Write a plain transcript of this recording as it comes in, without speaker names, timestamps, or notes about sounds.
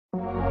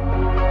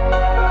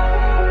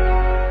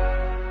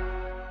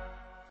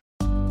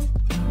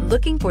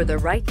Looking for the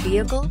right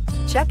vehicle?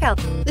 Check out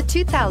the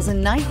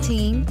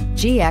 2019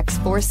 GX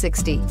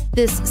 460.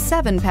 This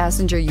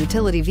 7-passenger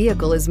utility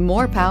vehicle is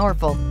more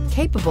powerful,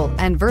 capable,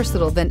 and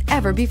versatile than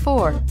ever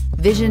before.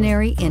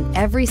 Visionary in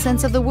every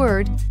sense of the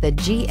word, the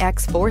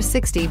GX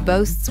 460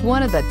 boasts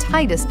one of the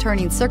tightest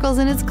turning circles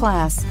in its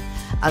class,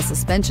 a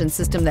suspension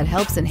system that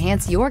helps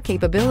enhance your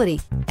capability,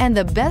 and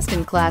the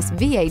best-in-class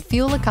V8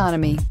 fuel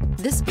economy.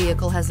 This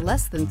vehicle has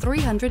less than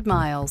 300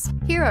 miles.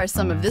 Here are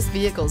some of this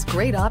vehicle's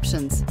great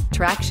options: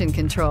 traction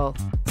control,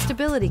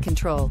 stability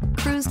control,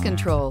 cruise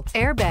control,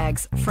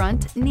 airbags,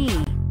 front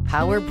knee,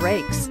 power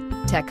brakes,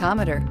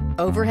 tachometer,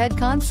 overhead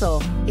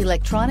console,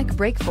 electronic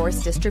brake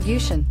force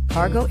distribution,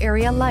 cargo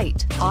area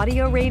light,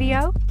 audio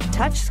radio,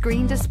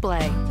 touchscreen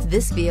display.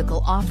 This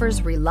vehicle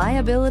offers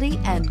reliability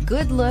and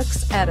good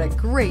looks at a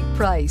great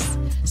price.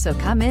 So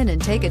come in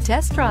and take a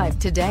test drive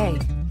today.